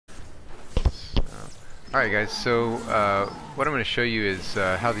Alright guys, so what I'm going to show you is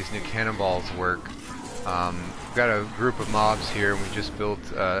how these new cannonballs work. We've got a group of mobs here and we just built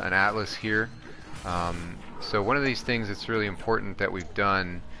an atlas here. So one of these things that's really important that we've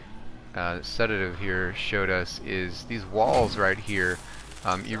done, Sedative here showed us, is these walls right here.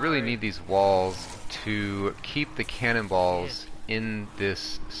 You really need these walls to keep the cannonballs in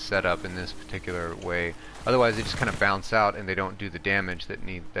this setup in this particular way. Otherwise they just kind of bounce out and they don't do the damage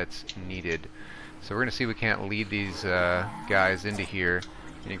that's needed. So we're going to see if we can't lead these guys into here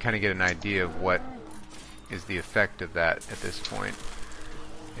and you kind of get an idea of what is the effect of that at this point.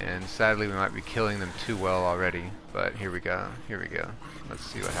 And sadly we might be killing them too well already, but here we go, here we go. Let's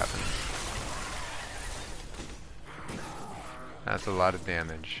see what happens. That's a lot of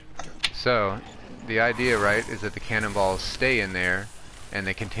damage. So the idea, right, is that the cannonballs stay in there and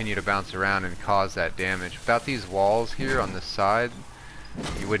they continue to bounce around and cause that damage. Without these walls here on the side,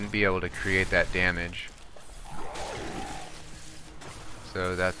 you wouldn't be able to create that damage.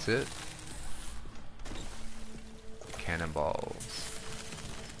 So that's it. Cannonballs.